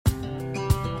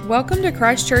Welcome to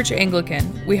Christ Church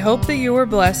Anglican. We hope that you were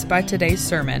blessed by today's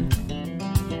sermon.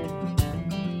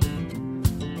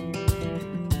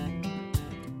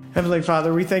 Heavenly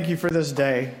Father, we thank you for this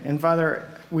day. And Father,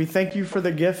 we thank you for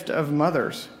the gift of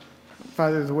mothers.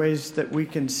 Father, the ways that we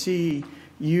can see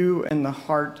you in the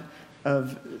heart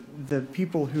of the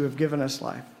people who have given us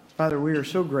life. Father, we are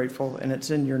so grateful, and it's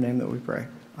in your name that we pray.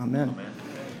 Amen. Amen.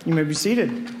 You may be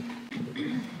seated.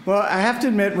 Well, I have to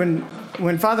admit,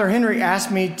 when Father Henry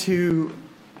asked me to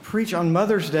preach on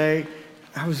Mother's Day,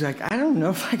 I was like, I don't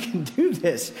know if I can do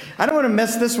this. I don't want to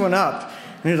mess this one up.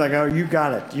 And he's like, oh, you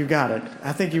got it.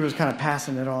 I think he was kind of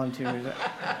passing it on to me.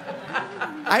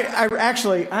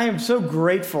 I am so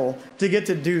grateful to get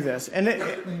to do this.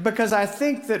 And because I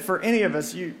think that for any of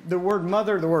us, the word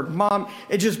mother, the word mom,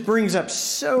 it just brings up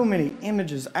so many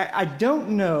images. I don't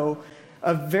know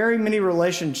of very many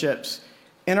relationships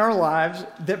in our lives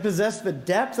that possess the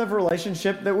depth of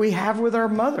relationship that we have with our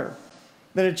mother,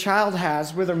 that a child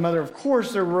has with their mother. Of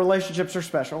course, their relationships are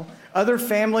special. Other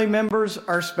family members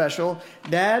are special.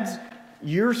 Dads,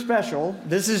 you're special.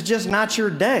 This is just not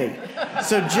your day.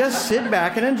 So just sit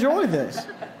back and enjoy this.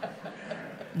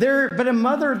 But a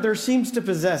mother, they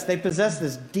possess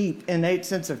this deep, innate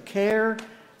sense of care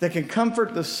that can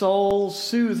comfort the soul,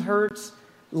 soothe hurts,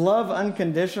 love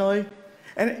unconditionally.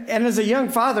 And as a young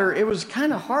father, it was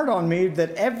kind of hard on me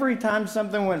that every time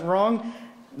something went wrong,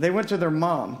 they went to their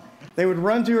mom. They would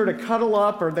run to her to cuddle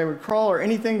up, or they would crawl, or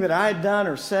anything that I had done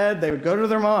or said, they would go to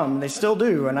their mom. And they still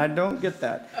do, and I don't get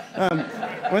that.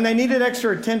 When they needed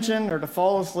extra attention or to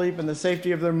fall asleep in the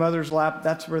safety of their mother's lap,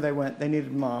 that's where they went. They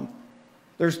needed mom.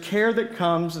 There's care that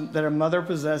comes that a mother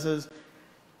possesses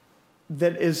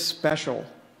that is special.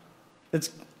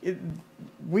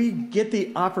 We get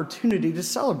the opportunity to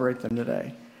celebrate them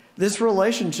today. This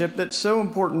relationship that's so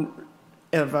important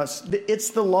of us, it's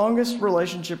the longest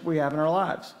relationship we have in our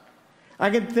lives.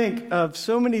 I can think of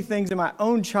so many things in my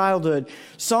own childhood,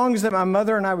 songs that my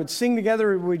mother and I would sing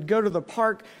together, we'd go to the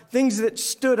park, things that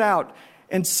stood out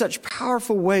in such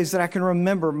powerful ways that I can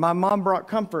remember. My mom brought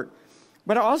comfort.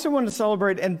 But I also want to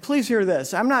celebrate, and please hear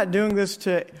this, I'm not doing this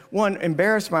to, one,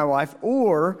 embarrass my wife,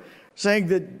 or saying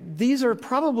that these are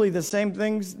probably the same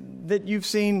things that you've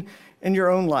seen in your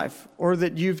own life or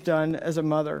that you've done as a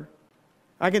mother.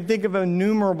 I can think of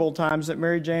innumerable times that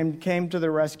Mary Jane came to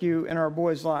the rescue in our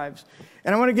boys' lives.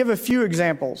 And I want to give a few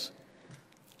examples.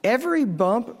 Every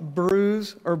bump,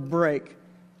 bruise, or break,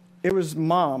 it was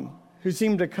Mom who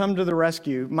seemed to come to the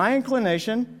rescue. My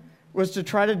inclination was to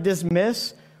try to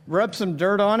dismiss, rub some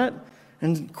dirt on it,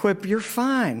 and quip, "You're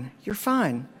fine, you're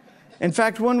fine." In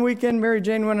fact, one weekend, Mary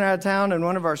Jane went out of town, and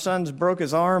one of our sons broke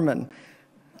his arm, and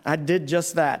I did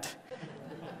just that.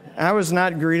 I was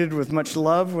not greeted with much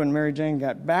love when Mary Jane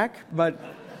got back, but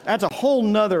that's a whole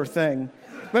nother thing.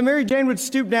 But Mary Jane would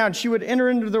stoop down. She would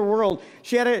enter into their world.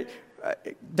 She had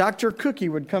Dr. Cookie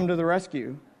would come to the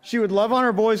rescue. She would love on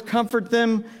her boys, comfort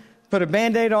them, put a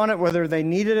Band-Aid on it, whether they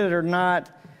needed it or not,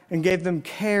 and gave them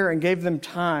care and gave them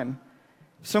time.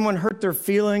 If someone hurt their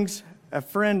feelings, a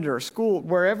friend or a school,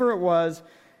 wherever it was,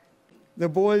 the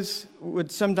boys would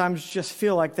sometimes just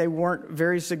feel like they weren't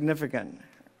very significant,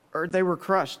 or they were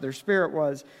crushed, their spirit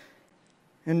was.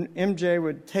 And MJ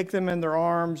would take them in their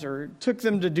arms or took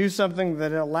them to do something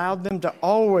that allowed them to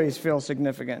always feel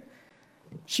significant.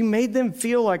 She made them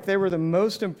feel like they were the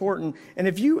most important. And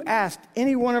if you asked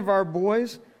any one of our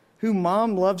boys who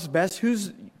mom loves best,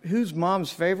 who's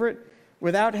mom's favorite,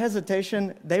 without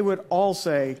hesitation, they would all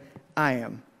say, "I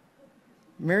am."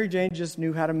 Mary Jane just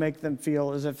knew how to make them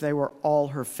feel as if they were all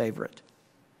her favorite.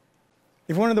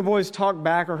 If one of the boys talked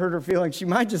back or hurt her feelings, she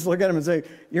might just look at him and say,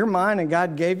 "You're mine and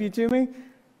God gave you to me,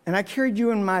 and I carried you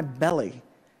in my belly,"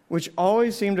 which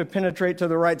always seemed to penetrate to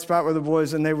the right spot with the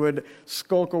boys, and they would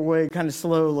skulk away kind of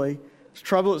slowly. There's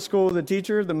trouble at school with the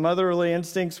teacher, the motherly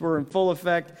instincts were in full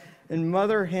effect, and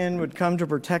Mother Hen would come to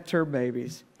protect her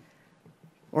babies.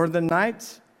 Or the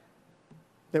nights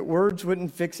that words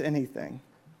wouldn't fix anything.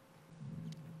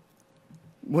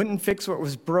 Wouldn't fix what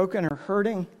was broken or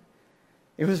hurting.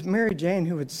 It was Mary Jane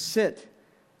who would sit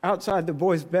outside the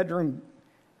boys' bedroom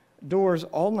doors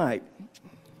all night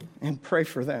and pray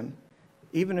for them,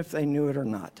 even if they knew it or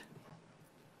not.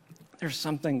 There's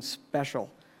something special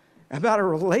about a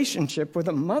relationship with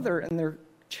a mother and their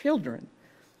children.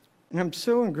 And I'm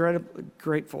so incredibly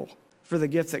grateful for the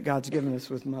gift that God's given us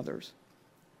with mothers.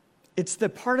 It's the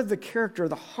part of the character,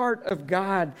 the heart of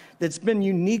God that's been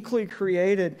uniquely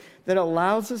created that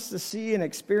allows us to see and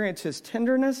experience His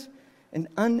tenderness and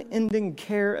unending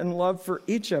care and love for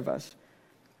each of us.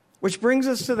 Which brings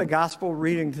us to the gospel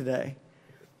reading today.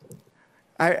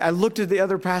 I looked at the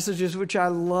other passages, which I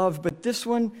love, but this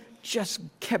one just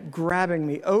kept grabbing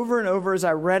me over and over as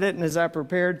I read it and as I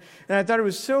prepared. And I thought it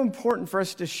was so important for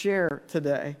us to share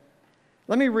today.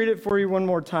 Let me read it for you one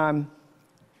more time.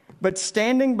 But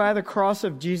standing by the cross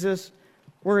of Jesus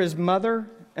were his mother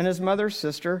and his mother's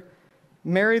sister,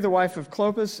 Mary, the wife of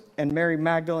Clopas, and Mary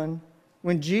Magdalene.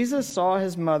 When Jesus saw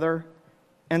his mother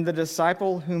and the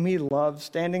disciple whom he loved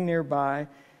standing nearby,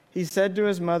 he said to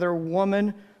his mother,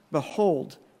 "Woman,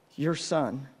 behold your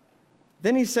son."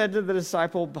 Then he said to the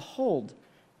disciple, "Behold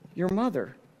your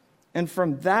mother." And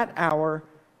from that hour,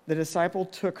 the disciple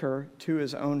took her to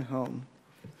his own home.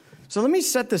 So let me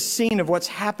set the scene of what's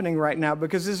happening right now,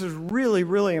 because this is really,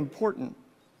 really important.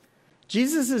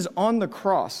 Jesus is on the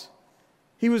cross.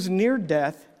 He was near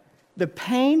death. The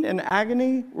pain and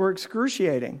agony were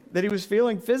excruciating that he was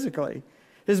feeling physically.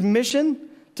 His mission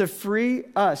to free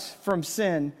us from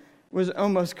sin was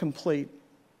almost complete.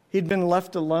 He'd been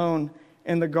left alone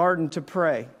in the garden to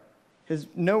pray.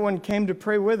 No one came to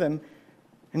pray with him,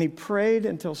 and he prayed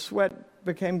until sweat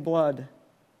became blood.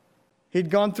 He'd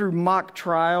gone through mock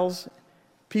trials.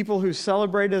 People who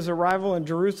celebrated his arrival in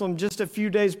Jerusalem just a few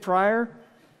days prior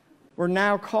were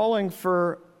now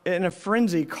in a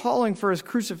frenzy, calling for his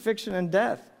crucifixion and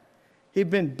death. He'd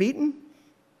been beaten,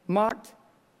 mocked,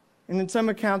 and in some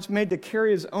accounts made to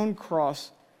carry his own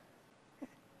cross.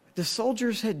 The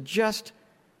soldiers had just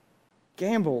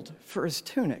gambled for his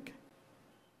tunic.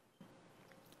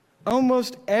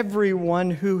 Almost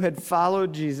everyone who had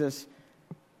followed Jesus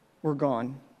were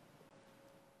gone.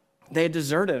 They had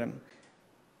deserted him.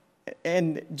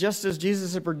 And just as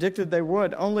Jesus had predicted they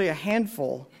would, only a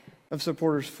handful of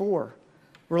supporters, 4,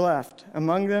 were left.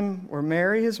 Among them were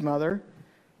Mary, his mother,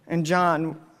 and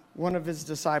John, one of his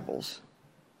disciples.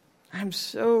 I'm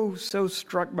so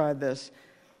struck by this.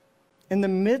 In the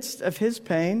midst of his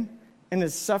pain and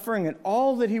his suffering and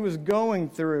all that he was going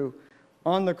through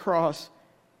on the cross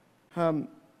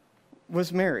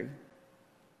was Mary.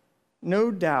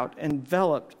 No doubt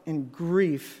enveloped in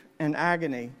grief and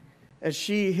agony as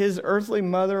she, his earthly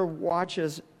mother,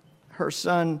 watches her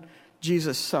son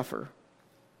Jesus suffer.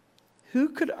 Who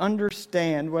could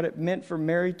understand what it meant for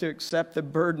Mary to accept the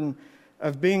burden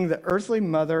of being the earthly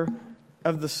mother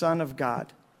of the Son of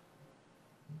God?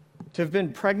 To have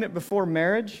been pregnant before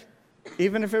marriage,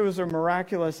 even if it was a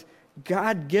miraculous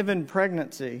God-given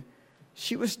pregnancy,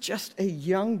 she was just a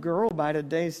young girl by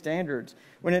today's standards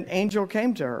when an angel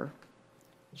came to her.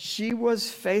 She was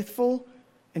faithful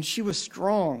and she was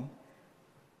strong.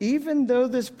 Even though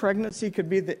this pregnancy could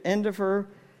be the end of her,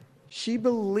 she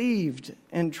believed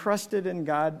and trusted in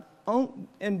God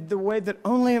in the way that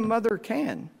only a mother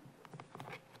can.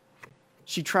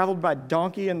 She traveled by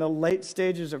donkey in the late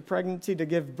stages of pregnancy to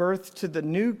give birth to the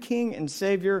new King and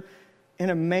Savior in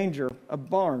a manger, a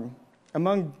barn,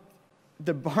 among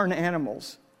the barn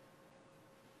animals.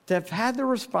 To have had the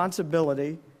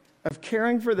responsibility of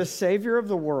caring for the Savior of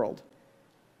the world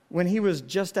when he was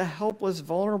just a helpless,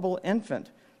 vulnerable infant.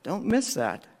 Don't miss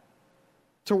that.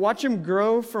 To watch him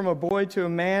grow from a boy to a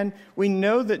man. We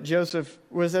know that Joseph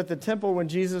was at the temple when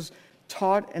Jesus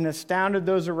taught and astounded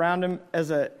those around him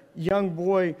as a young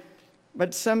boy,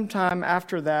 but sometime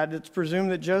after that, it's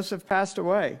presumed that Joseph passed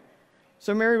away.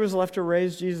 So Mary was left to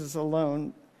raise Jesus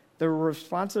alone. The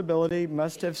responsibility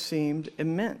must have seemed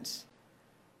immense.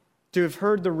 To have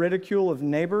heard the ridicule of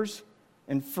neighbors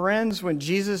and friends when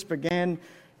Jesus began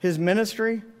his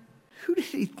ministry, who did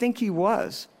he think he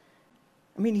was?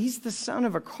 I mean, he's the son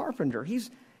of a carpenter. He's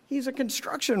a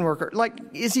construction worker. Like,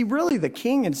 is he really the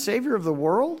King and Savior of the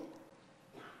world?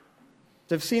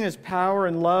 To have seen his power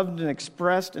and loved and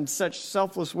expressed in such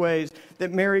selfless ways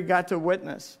that Mary got to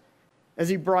witness. As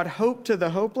he brought hope to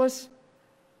the hopeless,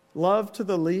 love to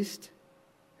the least,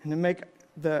 and to make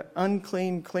the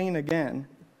unclean clean again,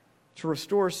 to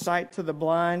restore sight to the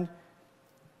blind.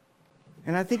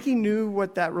 And I think he knew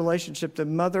what that relationship, the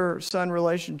mother-son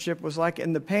relationship, was like,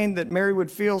 and the pain that Mary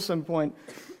would feel some point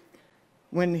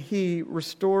when he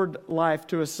restored life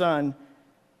to a son,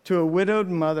 to a widowed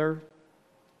mother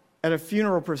at a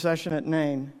funeral procession at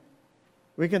Nain.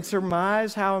 We can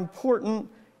surmise how important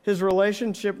his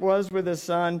relationship was with his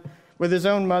son, with his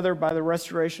own mother, by the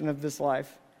restoration of this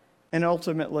life, and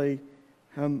ultimately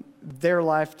their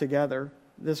life together,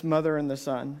 this mother and the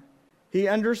son. He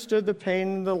understood the pain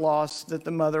and the loss that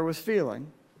the mother was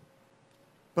feeling.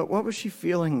 But what was she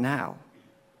feeling now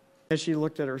as she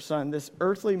looked at her son, this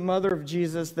earthly mother of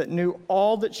Jesus that knew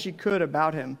all that she could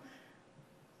about him?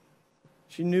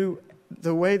 She knew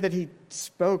the way that he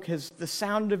spoke, the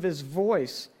sound of his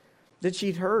voice that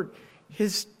she'd heard,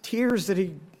 his tears that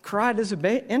he cried as an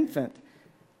infant.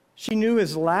 She knew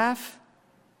his laugh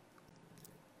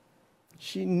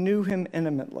she knew him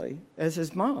intimately as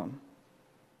his mom?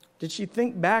 Did she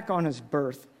think back on his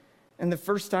birth and the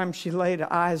first time she laid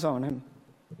eyes on him?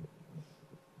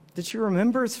 Did she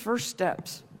remember his first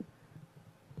steps,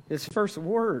 his first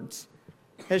words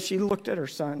as she looked at her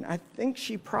son? I think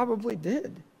she probably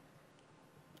did.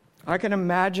 I can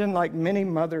imagine, like many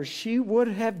mothers, she would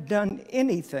have done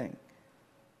anything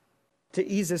to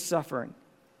ease his suffering,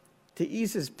 to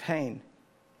ease his pain.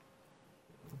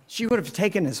 She would have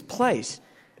taken his place,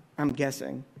 I'm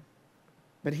guessing.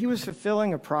 But he was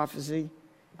fulfilling a prophecy,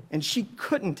 and she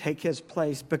couldn't take his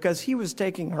place because he was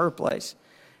taking her place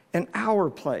and our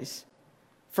place.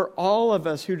 For all of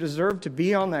us who deserve to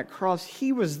be on that cross,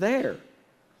 he was there.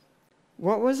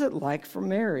 What was it like for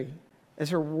Mary as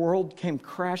her world came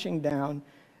crashing down,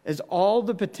 as all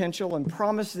the potential and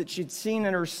promise that she'd seen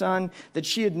in her son, that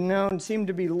she had known, seemed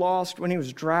to be lost when he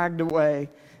was dragged away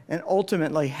and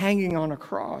ultimately hanging on a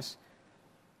cross?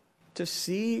 To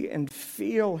see and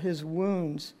feel his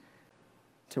wounds,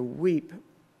 to weep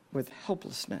with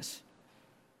helplessness.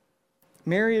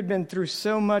 Mary had been through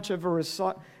so much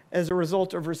as a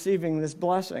result of receiving this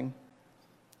blessing,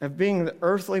 of being the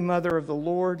earthly mother of the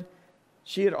Lord.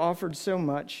 She had offered so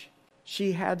much.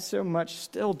 She had so much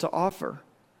still to offer.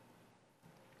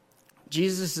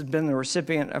 Jesus had been the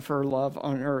recipient of her love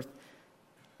on earth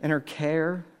and her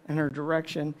care and her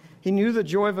direction. He knew the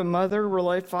joy of a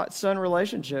mother-son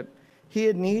relationship. He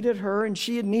had needed her and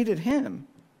she had needed him.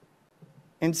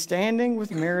 And standing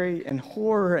with Mary in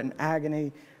horror and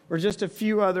agony were just a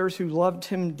few others who loved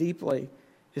him deeply.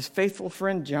 His faithful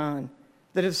friend John,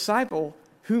 the disciple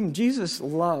whom Jesus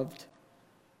loved,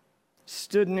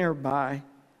 stood nearby.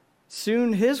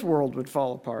 Soon his world would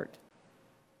fall apart.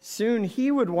 Soon he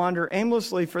would wander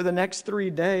aimlessly for the next 3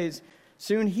 days.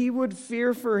 Soon he would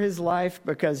fear for his life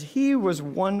because he was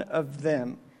one of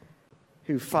them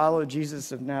who followed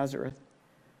Jesus of Nazareth.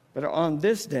 But on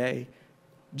this day,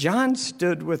 John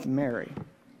stood with Mary.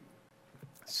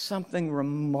 Something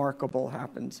remarkable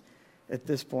happens at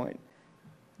this point.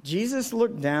 Jesus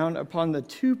looked down upon the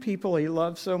two people he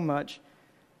loved so much,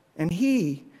 and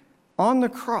he, on the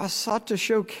cross, sought to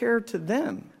show care to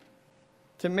them.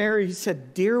 To Mary, he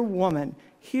said, "Dear woman,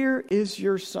 here is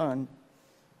your son."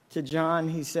 To John,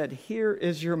 he said, "Here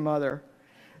is your mother."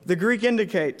 The Greek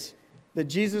indicates that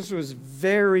Jesus was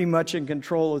very much in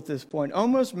control at this point.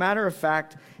 Almost matter of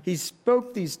fact, he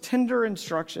spoke these tender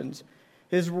instructions.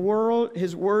 His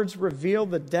words reveal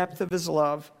the depth of his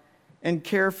love and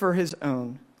care for his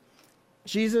own.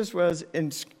 Jesus was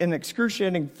in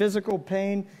excruciating physical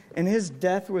pain, and his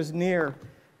death was near.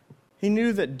 He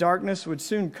knew that darkness would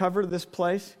soon cover this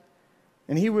place,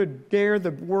 and he would bear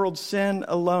the world's sin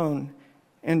alone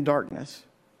in darkness.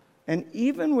 And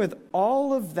even with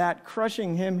all of that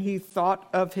crushing him, he thought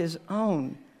of his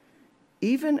own.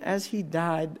 Even as he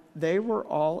died, they were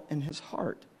all in his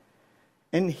heart.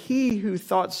 And he who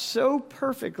thought so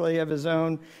perfectly of his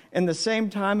own in the same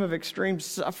time of extreme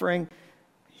suffering,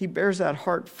 he bears that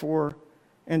heart for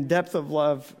and depth of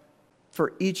love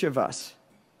for each of us.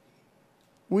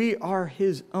 We are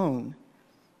his own.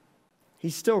 He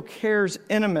still cares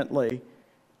intimately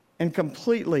and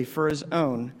completely for his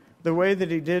own, the way that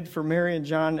he did for Mary and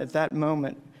John at that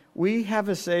moment. We have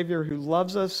a Savior who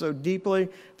loves us so deeply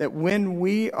that when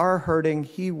we are hurting,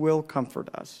 he will comfort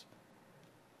us.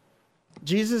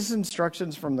 Jesus'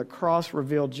 instructions from the cross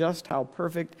reveal just how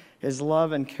perfect his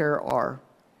love and care are.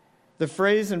 The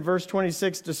phrase in verse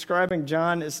 26 describing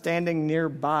John as standing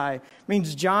nearby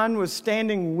means John was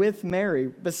standing with Mary,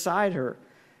 beside her.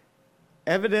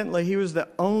 Evidently, he was the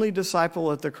only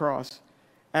disciple at the cross.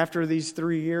 After these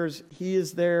 3 years, he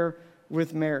is there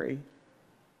with Mary.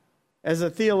 As a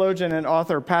theologian and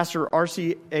author, Pastor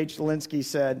R.C.H. Linsky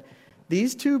said,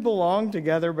 "These two belong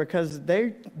together because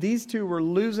these two were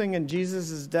losing in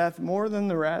Jesus' death more than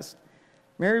the rest.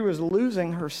 Mary was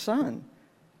losing her son,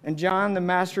 and John, the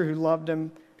master who loved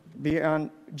him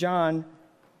beyond John,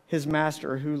 his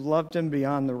master who loved him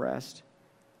beyond the rest."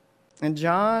 And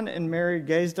John and Mary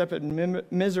gazed up in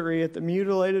misery at the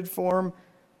mutilated form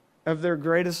of their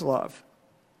greatest love.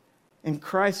 And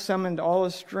Christ summoned all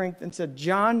his strength and said,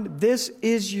 "John, this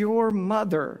is your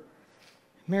mother.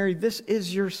 Mary, this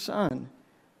is your son."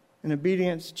 In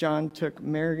obedience, John took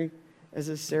Mary as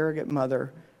a surrogate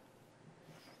mother.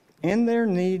 In their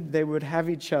need, they would have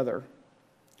each other.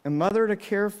 A mother to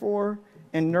care for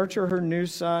and nurture her new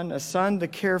son, a son to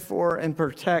care for and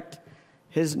protect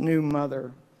his new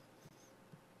mother.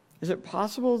 Is it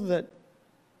possible that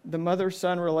the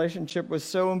mother-son relationship was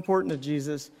so important to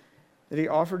Jesus that he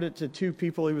offered it to two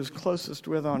people he was closest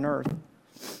with on earth?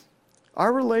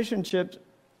 Our relationship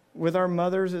with our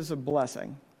mothers is a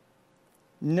blessing.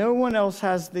 No one else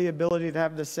has the ability to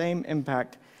have the same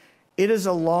impact. It is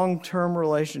a long-term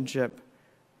relationship.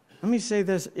 Let me say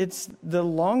this, it's the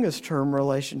longest-term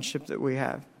relationship that we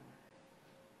have,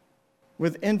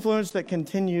 with influence that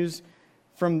continues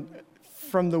from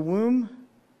the womb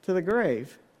to the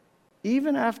grave.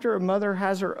 Even after a mother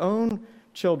has her own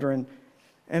children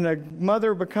and a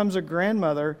mother becomes a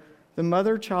grandmother, the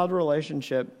mother-child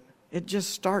relationship, it just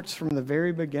starts from the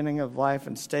very beginning of life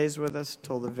and stays with us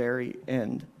till the very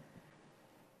end.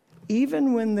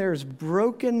 Even when there's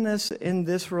brokenness in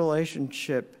this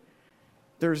relationship,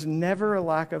 there's never a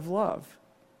lack of love.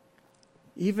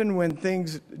 Even when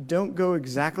things don't go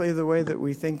exactly the way that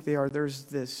we think they are, there's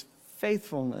this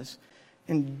faithfulness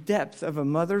and depth of a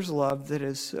mother's love that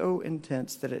is so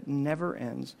intense that it never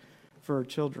ends for her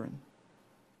children.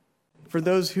 For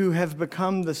those who have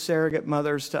become the surrogate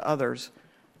mothers to others,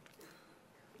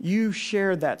 you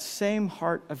share that same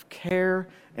heart of care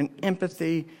and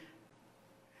empathy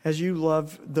as you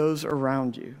love those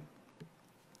around you.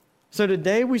 So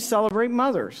today we celebrate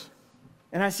mothers.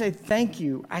 And I say thank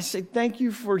you. I say thank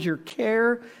you for your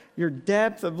care, your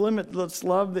depth of limitless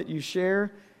love that you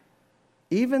share,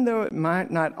 even though it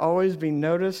might not always be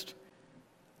noticed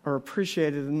or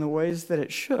appreciated in the ways that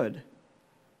it should.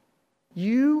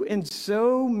 You, in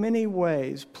so many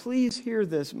ways, please hear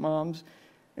this, moms,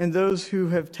 and those who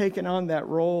have taken on that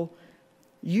role,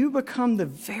 you become the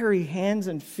very hands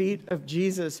and feet of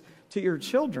Jesus to your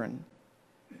children.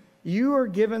 You are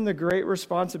given the great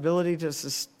responsibility to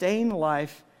sustain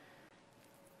life,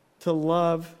 to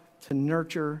love, to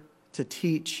nurture, to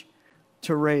teach,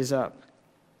 to raise up.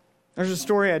 There's a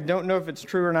story, I don't know if it's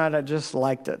true or not, I just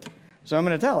liked it. So I'm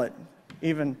going to tell it,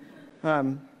 even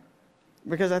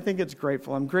because I think it's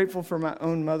grateful. I'm grateful for my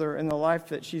own mother and the life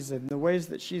that she's lived, the ways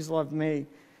that she's loved me.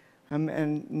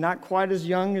 And not quite as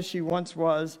young as she once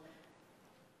was,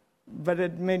 but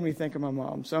it made me think of my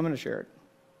mom, so I'm going to share it.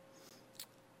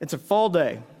 It's a fall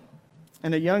day,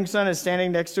 and a young son is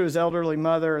standing next to his elderly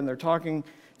mother, and they're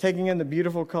taking in the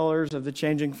beautiful colors of the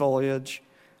changing foliage.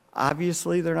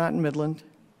 Obviously, they're not in Midland.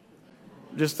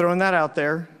 Just throwing that out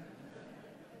there.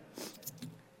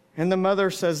 And the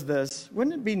mother says this,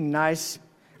 wouldn't it be nice,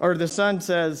 or the son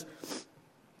says,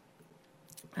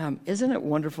 isn't it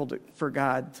wonderful for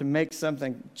God to make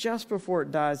something just before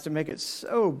it dies, to make it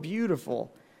so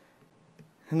beautiful?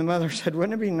 And the mother said,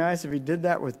 wouldn't it be nice if he did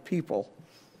that with people?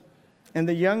 And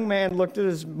the young man looked at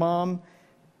his mom,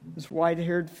 this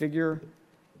white-haired figure,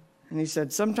 and he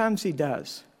said, sometimes he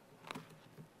does.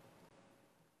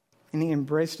 And he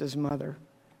embraced his mother.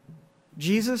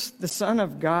 Jesus, the Son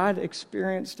of God,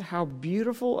 experienced how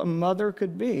beautiful a mother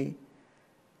could be,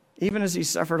 even as he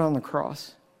suffered on the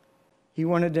cross. He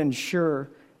wanted to ensure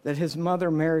that his mother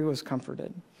Mary was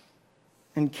comforted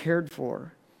and cared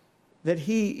for, that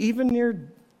he, even near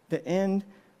the end,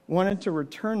 wanted to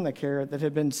return the care that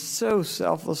had been so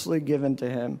selflessly given to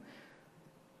him,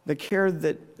 the care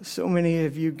that so many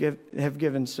of you have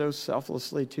given so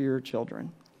selflessly to your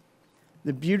children.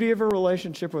 The beauty of a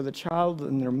relationship with a child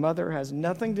and their mother has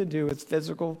nothing to do with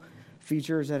physical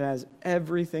features. It has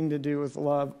everything to do with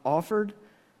love offered,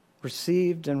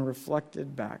 received, and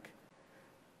reflected back.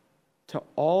 To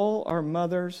all our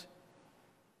mothers,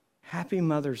 happy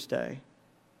Mother's Day.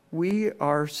 We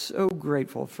are so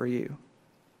grateful for you.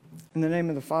 In the name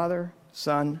of the Father,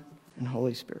 Son, and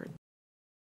Holy Spirit.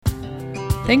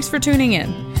 Thanks for tuning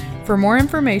in. For more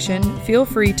information, feel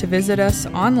free to visit us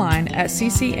online at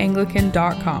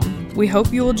ccanglican.com. We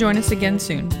hope you will join us again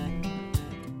soon.